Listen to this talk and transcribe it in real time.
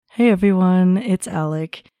Hey everyone, it's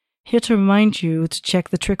Alec, here to remind you to check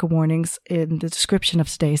the trigger warnings in the description of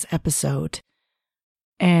today's episode.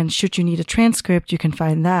 And should you need a transcript, you can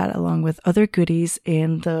find that along with other goodies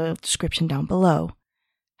in the description down below.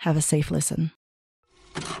 Have a safe listen.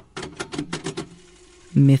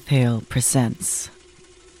 Mythael presents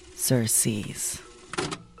Circes.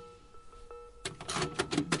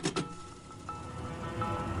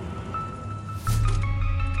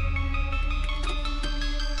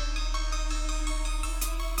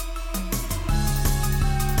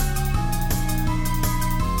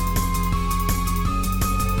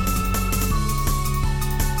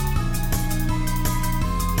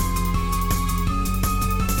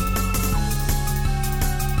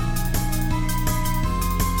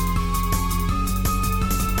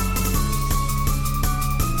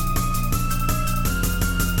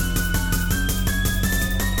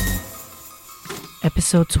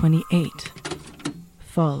 Episode 28.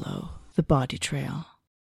 Follow the Body Trail.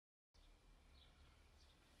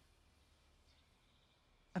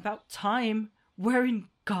 About time? Where in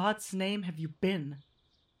God's name have you been?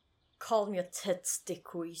 Call me a tits,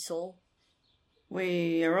 dick weasel.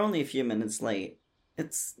 We are only a few minutes late.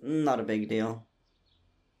 It's not a big deal.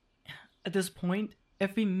 At this point,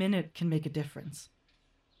 every minute can make a difference.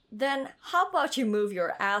 Then how about you move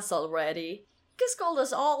your ass already? Scold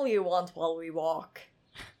us all you want while we walk.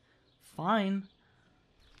 Fine.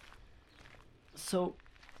 So,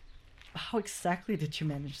 how exactly did you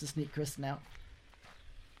manage to sneak Kristen out?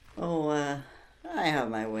 I have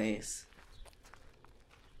my ways.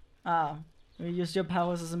 You used your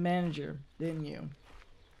powers as a manager, didn't you?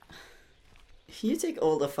 You take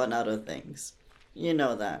all the fun out of things. You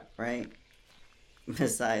know that, right?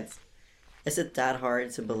 Besides, is it that hard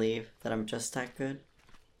to believe that I'm just that good?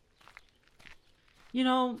 You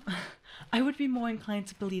know, I would be more inclined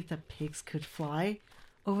to believe that pigs could fly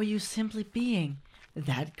over you simply being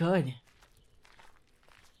that good.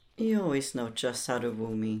 You always know just how to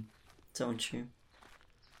woo me, don't you?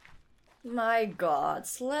 My god,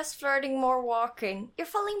 less flirting, more walking. You're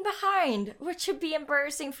falling behind, which should be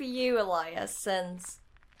embarrassing for you, Elias, since,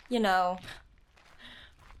 you know.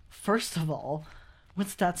 First of all,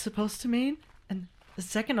 what's that supposed to mean? And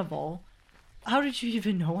second of all, how did you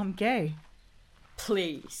even know I'm gay?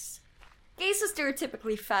 Please. Gays are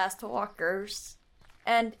stereotypically fast walkers.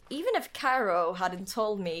 And even if Caro hadn't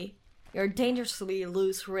told me, your dangerously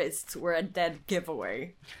loose wrists were a dead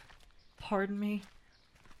giveaway. Pardon me?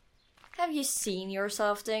 Have you seen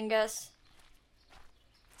yourself, Dingus?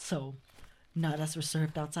 So, not as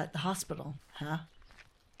reserved outside the hospital, huh?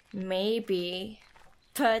 Maybe.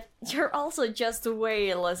 But you're also just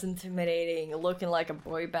way less intimidating, looking like a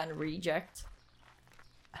boy band reject.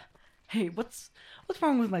 Hey, what's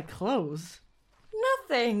wrong with my clothes?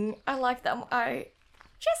 Nothing. I like them. I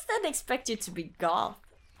just didn't expect you to be goth.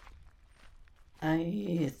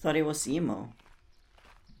 I thought it was emo.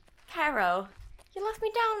 Caro, you left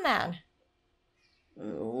me down, man.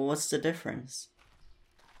 What's the difference?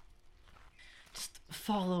 Just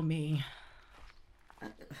follow me.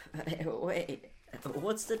 Wait,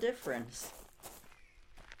 what's the difference?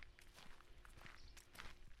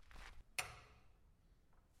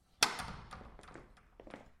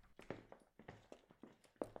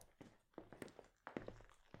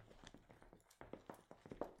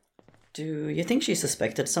 Do you think she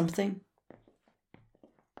suspected something?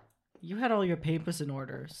 You had all your papers in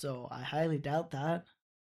order, so I highly doubt that.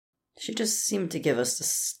 She just seemed to give us the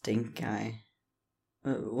stink eye.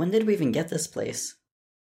 When did we even get this place?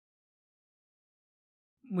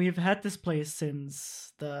 We've had this place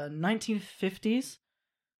since the 1950s.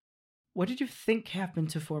 What did you think happened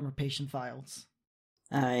to former patient files?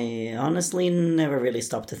 I honestly never really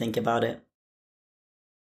stopped to think about it.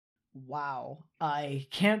 Wow, I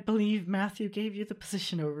can't believe Matthew gave you the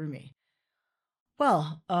position over me.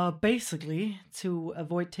 Well, basically, to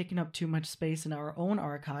avoid taking up too much space in our own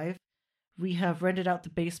archive, we have rented out the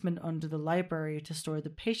basement under the library to store the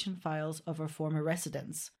patient files of our former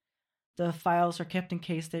residents. The files are kept in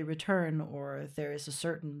case they return or there is a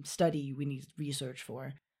certain study we need research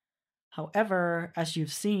for. However, as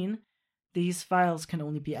you've seen, these files can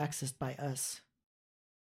only be accessed by us.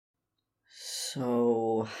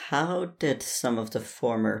 So, how did some of the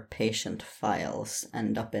former patient files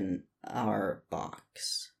end up in our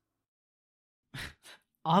box?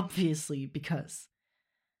 Obviously, because...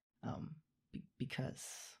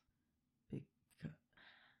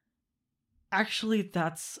 Actually,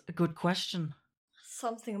 that's a good question.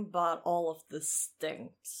 Something about all of this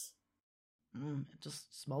stinks. It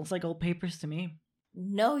just smells like old papers to me.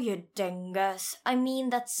 No, you dingus. I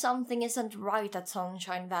mean that something isn't right at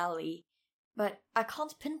Sunshine Valley. but I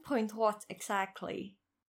can't pinpoint what exactly.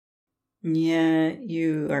 Yeah,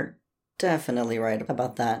 you are definitely right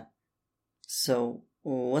about that. So,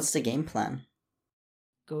 what's the game plan?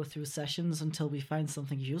 Go through sessions until we find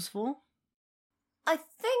something useful? I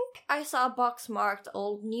think I saw a box marked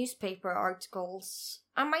old newspaper articles.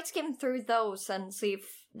 I might skim through those and see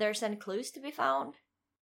if there's any clues to be found.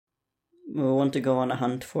 We want to go on a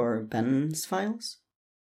hunt for Ben's files?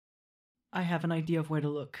 I have an idea of where to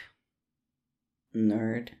look.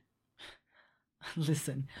 Nerd.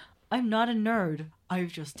 Listen, I'm not a nerd.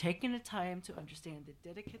 I've just taken the time to understand the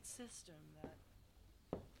delicate system that...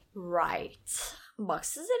 Right.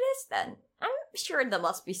 Boxes it is then. I'm sure there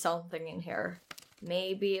must be something in here.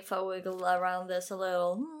 Maybe if I wiggle around this a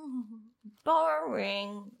little.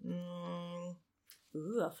 Boring.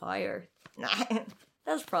 Ooh, a fire.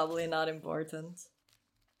 That's probably not important.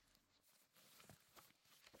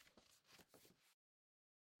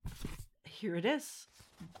 Here it is.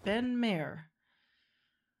 Ben Mayer.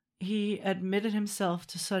 He admitted himself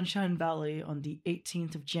to Sunshine Valley on the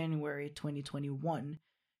 18th of January 2021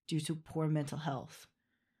 due to poor mental health.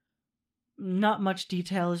 Not much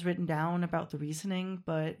detail is written down about the reasoning,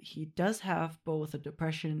 but he does have both a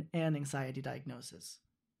depression and anxiety diagnosis.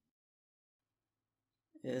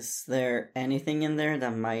 Is there anything in there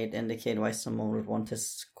that might indicate why someone would want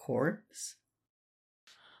his corpse?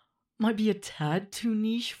 Might be a tad too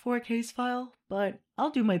niche for a case file, but I'll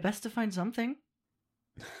do my best to find something.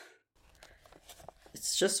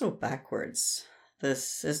 It's just so backwards.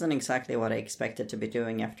 This isn't exactly what I expected to be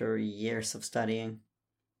doing after years of studying.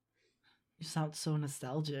 You sound so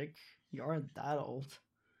nostalgic. You aren't that old.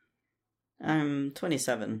 I'm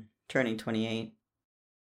 27, turning 28.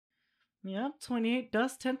 Yeah, 28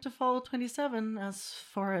 does tend to follow 27, as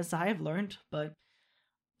far as I've learned, but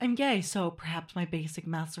I'm gay, so perhaps my basic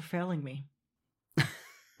maths are failing me.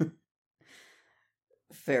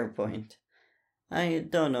 Fair point. I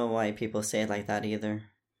don't know why people say it like that either.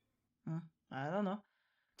 I don't know.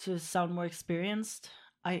 To sound more experienced,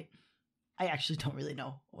 I actually don't really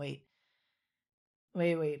know. Wait.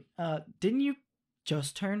 Didn't you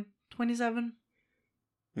just turn 27?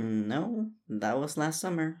 No, that was last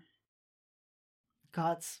summer.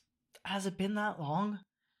 Gods, has it been that long?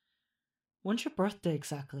 When's your birthday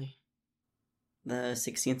exactly? The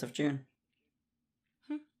 16th of June.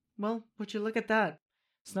 Well, would you look at that?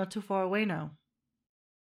 It's not too far away now.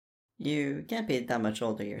 You can't be that much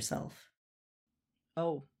older yourself.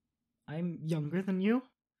 Oh, I'm younger than you?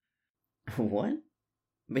 What?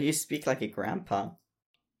 But you speak like a grandpa.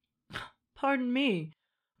 Pardon me,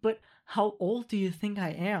 but how old do you think I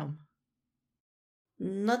am?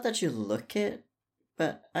 Not that you look it,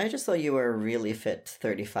 but I just thought you were a really fit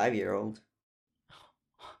 35-year-old.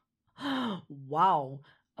 Wow,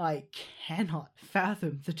 I cannot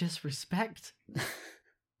fathom the disrespect.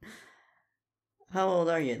 How old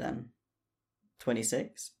are you then?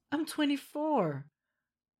 26? I'm 24.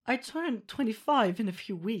 I turn 25 in a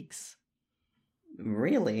few weeks.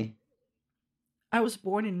 Really? I was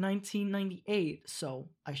born in 1998, so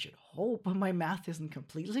I should hope my math isn't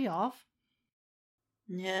completely off.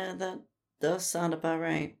 Yeah, that does sound about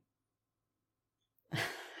right.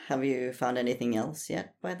 Have you found anything else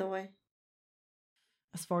yet, by the way?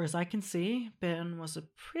 As far as I can see, Ben was a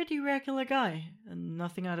pretty regular guy, and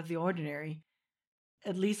nothing out of the ordinary.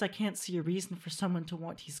 At least I can't see a reason for someone to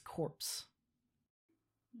want his corpse.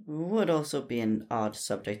 Would also be an odd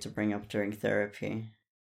subject to bring up during therapy.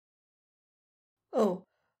 Oh,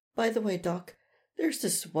 by the way, Doc, there's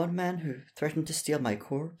this one man who threatened to steal my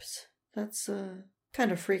corpse. That's,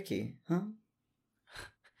 kind of freaky, huh?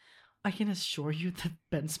 I can assure you that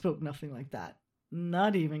Ben spoke nothing like that.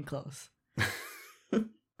 Not even close.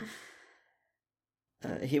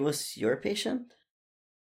 He was your patient?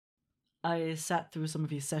 I sat through some of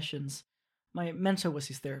his sessions. My mentor was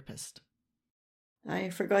his therapist. I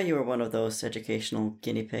forgot you were one of those educational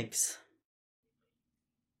guinea pigs.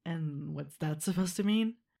 And what's that supposed to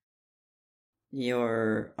mean?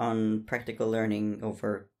 You're on practical learning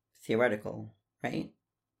over theoretical, right?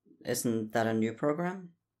 Isn't that a new program?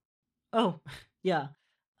 Oh, yeah,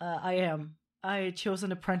 I am. I chose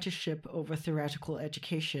an apprenticeship over theoretical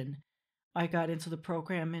education. I got into the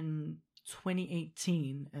program in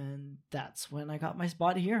 2018, and that's when I got my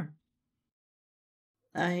spot here.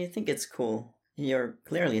 I think it's cool. You're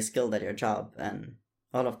clearly skilled at your job, and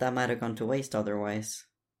all of that might have gone to waste otherwise.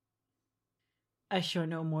 I sure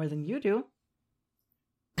know more than you do.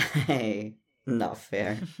 Hey, not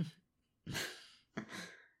fair.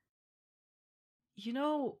 You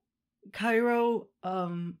know, Cairo,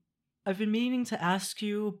 I've been meaning to ask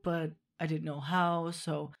you, but I didn't know how,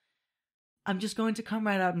 so I'm just going to come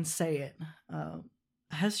right out and say it.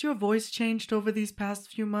 Has your voice changed over these past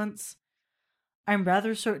few months? I'm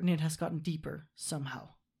rather certain it has gotten deeper, somehow.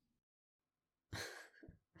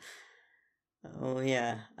 Oh,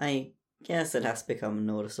 yeah, I guess it has become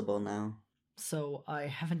noticeable now. So I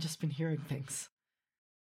haven't just been hearing things.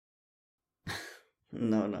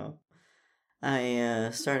 No. I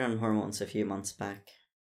started on hormones a few months back.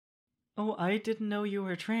 Oh, I didn't know you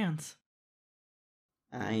were trans.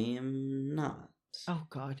 I am not. Oh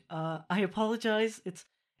god. I apologize. It's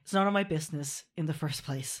none of my business in the first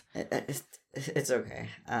place. It's okay.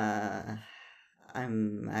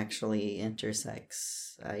 I'm actually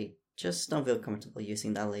intersex. I just don't feel comfortable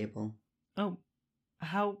using that label. Oh,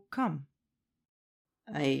 how come?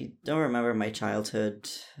 I don't remember my childhood.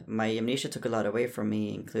 My amnesia took a lot away from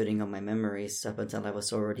me, including all my memories, up until I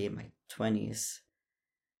was already in my 20s.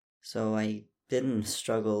 So I didn't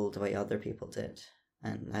struggle the way other people did.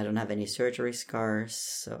 And I don't have any surgery scars,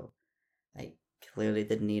 so I clearly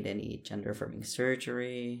didn't need any gender-affirming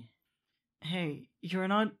surgery. Hey, you're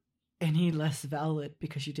not any less valid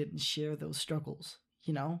because you didn't share those struggles,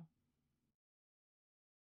 you know?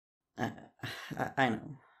 I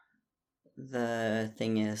know. The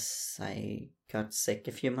thing is, I got sick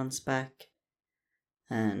a few months back,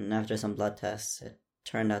 and after some blood tests, it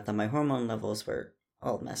turned out that my hormone levels were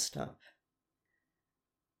all messed up.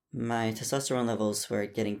 My testosterone levels were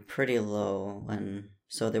getting pretty low, and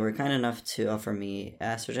so they were kind enough to offer me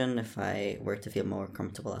estrogen if I were to feel more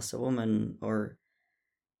comfortable as a woman, or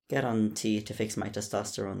get on T to fix my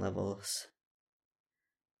testosterone levels.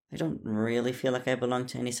 I don't really feel like I belong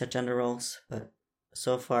to any set gender roles, but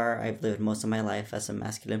so far I've lived most of my life as a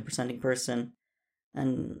masculine presenting person,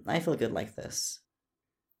 and I feel good like this.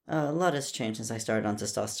 A lot has changed since I started on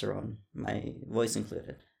testosterone, my voice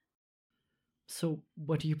included. So,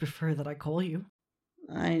 what do you prefer that I call you?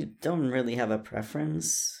 I don't really have a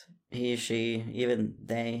preference. He, she, even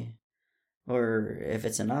they. Or if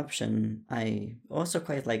it's an option, I also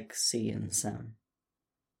quite like C and Sam.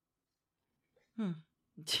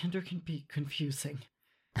 Gender can be confusing.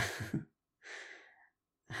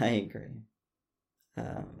 I agree.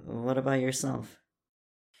 What about yourself?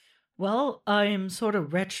 Well, I'm sort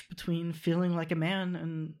of wretched between feeling like a man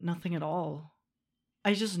and nothing at all.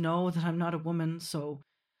 I just know that I'm not a woman, so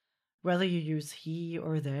whether you use he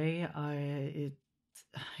or they,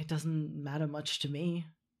 it doesn't matter much to me.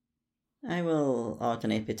 I will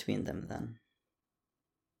alternate between them then.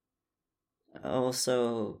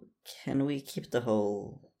 Also, can we keep the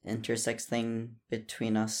whole intersex thing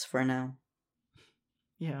between us for now?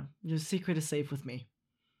 Yeah, your secret is safe with me.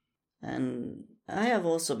 And I have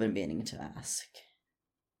also been meaning to ask.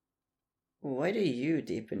 Why do you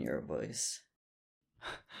deepen your voice?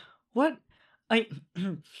 What? I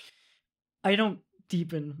I don't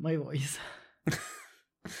deepen my voice.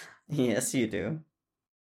 Yes, you do.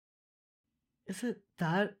 Is it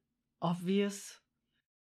that obvious?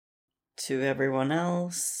 To everyone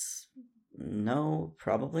else, no,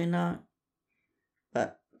 probably not.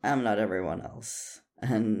 But I'm not everyone else,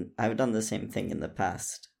 and I've done the same thing in the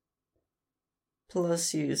past.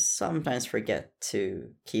 Plus, you sometimes forget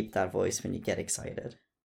to keep that voice when you get excited.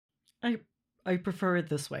 I prefer it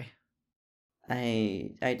this way.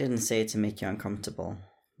 I didn't say it to make you uncomfortable,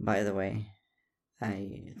 by the way.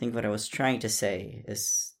 I think what I was trying to say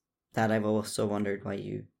is that I've also wondered why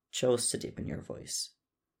you chose to deepen your voice.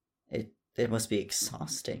 It must be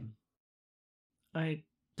exhausting. I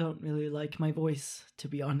don't really like my voice, to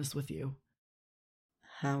be honest with you.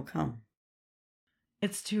 How come?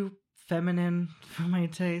 It's too feminine for my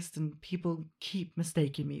taste, and people keep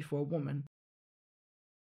mistaking me for a woman.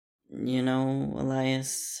 You know,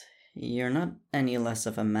 Elias, you're not any less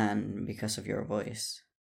of a man because of your voice.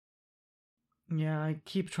 Yeah, I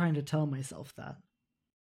keep trying to tell myself that.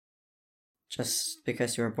 Just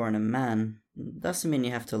because you were born a man doesn't mean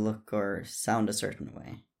you have to look or sound a certain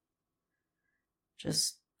way.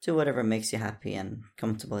 Just do whatever makes you happy and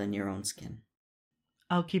comfortable in your own skin.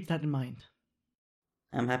 I'll keep that in mind.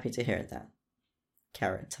 I'm happy to hear that.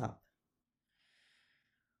 Carrot Top.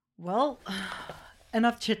 Well,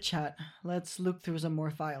 enough chit-chat. Let's look through some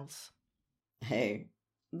more files. Hey,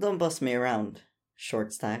 don't bust me around,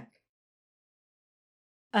 short stack.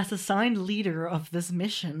 As assigned leader of this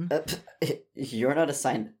mission, You're not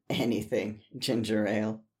assigned anything, Ginger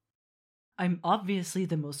Ale. I'm obviously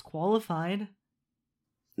the most qualified.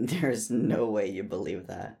 There's no way you believe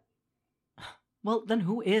that. Well, then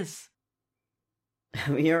who is?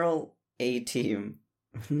 We are all a team.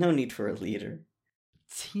 No need for a leader.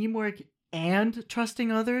 Teamwork and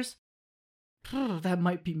trusting others? That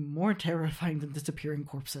might be more terrifying than disappearing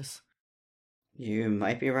corpses. You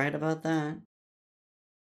might be right about that.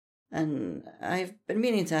 And I've been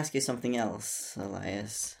meaning to ask you something else,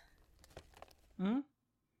 Elias. Hmm?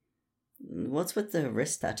 What's with the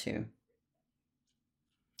wrist tattoo?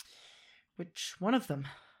 Which one of them?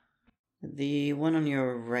 The one on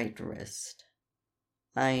your right wrist.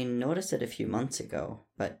 I noticed it a few months ago,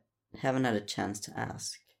 but haven't had a chance to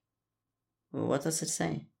ask. What does it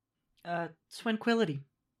say? Tranquility.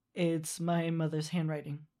 It's my mother's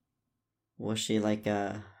handwriting. Was she like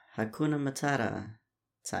a Hakuna Matata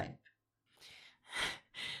type?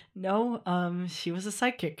 No, she was a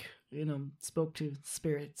psychic. Spoke to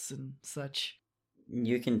spirits and such.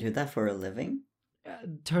 You can do that for a living?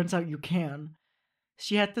 Turns out you can.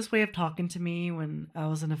 She had this way of talking to me when I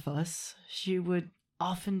was in a fuss. She would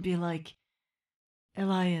often be like,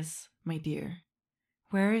 Elias, my dear,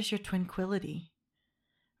 where is your tranquility?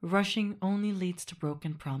 Rushing only leads to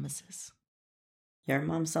broken promises. Your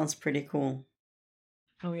mom sounds pretty cool.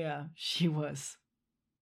 Oh yeah, she was.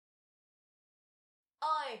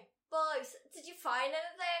 Oi, boys, did you find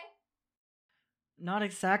anything? Not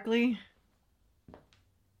exactly.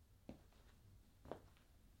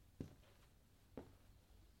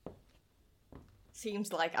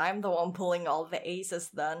 Seems like I'm the one pulling all the aces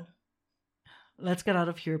then. Let's get out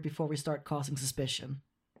of here before we start causing suspicion.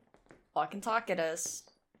 Walk and talk it is.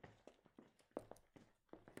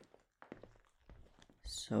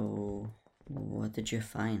 So, what did you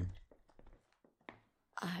find?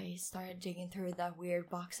 I started digging through that weird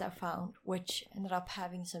box I found, which ended up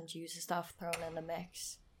having some juicy stuff thrown in the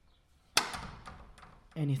mix.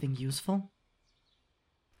 Anything useful?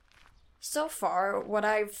 So far, what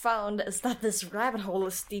I've found is that this rabbit hole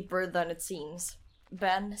is deeper than it seems.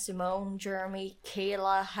 Ben, Simone, Jeremy,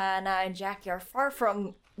 Kayla, Hannah, and Jackie are far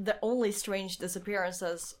from the only strange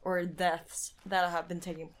disappearances or deaths that have been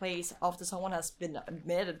taking place after someone has been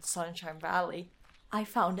admitted to Sunshine Valley. I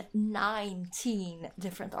found 19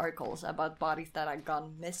 different articles about bodies that had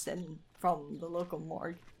gone missing from the local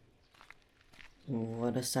morgue.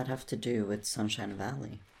 What does that have to do with Sunshine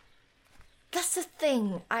Valley? That's the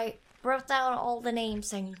thing. I wrote down all the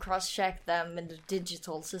names and cross-checked them in the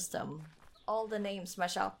digital system. All the names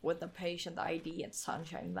match up with the patient ID at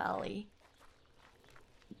Sunshine Valley.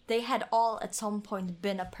 They had all at some point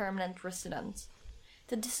been a permanent resident.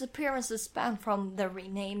 The disappearances span from the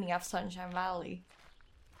renaming of Sunshine Valley.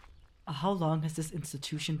 How long has this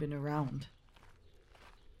institution been around?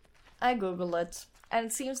 I googled it, and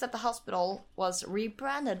it seems that the hospital was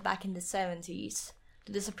rebranded back in the 70s.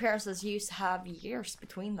 The disappearances used to have years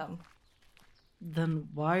between them. Then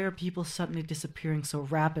why are people suddenly disappearing so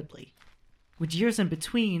rapidly? With years in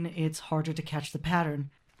between, it's harder to catch the pattern.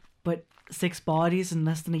 But 6 bodies in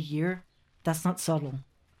less than a year? That's not subtle.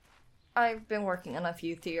 I've been working on a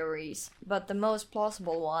few theories, but the most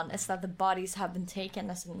plausible one is that the bodies have been taken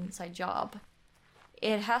as an inside job.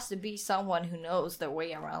 It has to be someone who knows their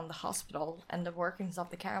way around the hospital and the workings of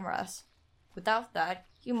the cameras. Without that,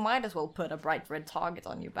 you might as well put a bright red target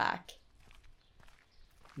on your back.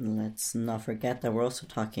 Let's not forget that we're also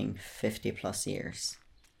talking 50 plus years.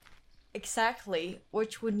 Exactly,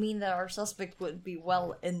 which would mean that our suspect would be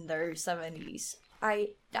well in their 70s. I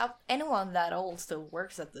doubt anyone that old still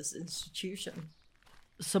works at this institution.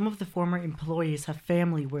 Some of the former employees have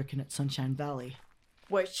family working at Sunshine Valley.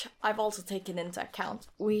 Which I've also taken into account.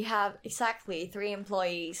 We have exactly 3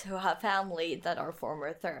 employees who have family that are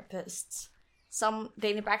former therapists. Some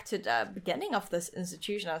dating back to the beginning of this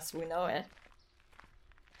institution as we know it.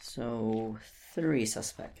 So, 3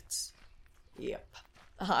 suspects. Yep.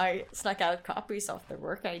 I snuck out copies of their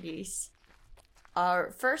work IDs.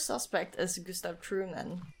 Our first suspect is Gustav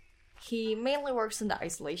Truman. He mainly works in the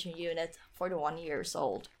isolation unit, 41 years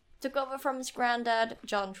old. Took over from his granddad,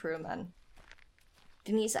 John Truman.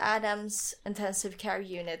 Denise Adams, intensive care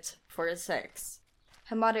unit, 46.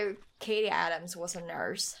 Her mother, Katie Adams, was a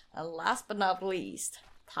nurse. And last but not least,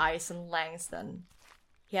 Tyson Langston.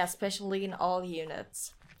 He has specialty in all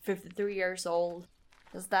units, 53 years old.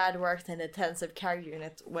 His dad worked in the intensive care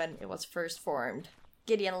unit when it was first formed.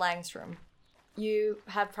 Gideon Langstrom. You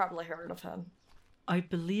have probably heard of him. I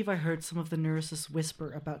believe I heard some of the nurses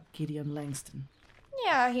whisper about Gideon Langston.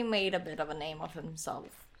 Yeah, he made a bit of a name of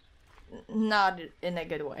himself. Not in a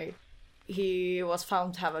good way. He was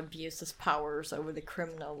found to have abused his powers over the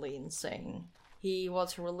criminally insane. He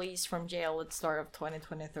was released from jail at the start of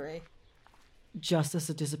 2023. Just as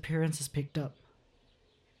the disappearances picked up.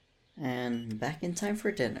 And back in time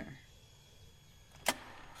for dinner.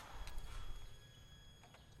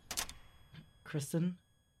 Kristen,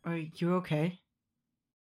 are you okay?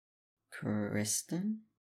 Kristen?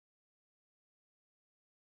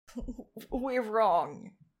 We're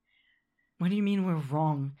wrong. What do you mean we're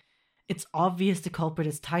wrong? It's obvious the culprit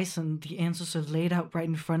is Tyson. The answers are laid out right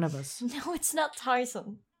in front of us. No, it's not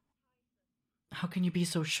Tyson. How can you be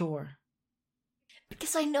so sure?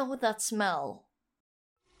 Because I know that smell.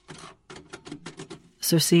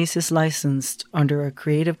 Circes is licensed under a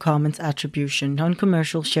Creative Commons Attribution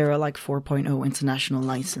Non-Commercial Share-alike 4.0 international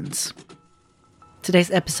license. Today's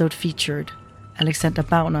episode featured Alexandra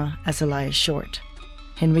Bauna as Elias Short,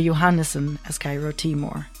 Henry Johannesson as Cairo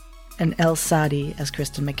Timor, and El Sadi as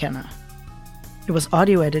Kristen McKenna. It was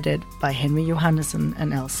audio edited by Henry Johannesson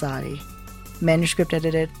and El Sadi, manuscript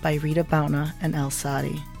edited by Rita Bauna and El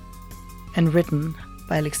Sadi, and written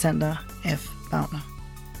by Alexandra F. Bauna.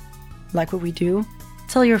 Like what we do?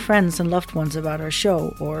 Tell your friends and loved ones about our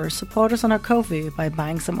show, or support us on our Ko-fi by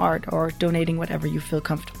buying some art or donating whatever you feel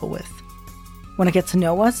comfortable with. Want to get to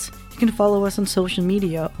know us? You can follow us on social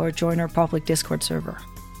media or join our public Discord server.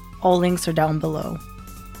 All links are down below.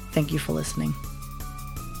 Thank you for listening.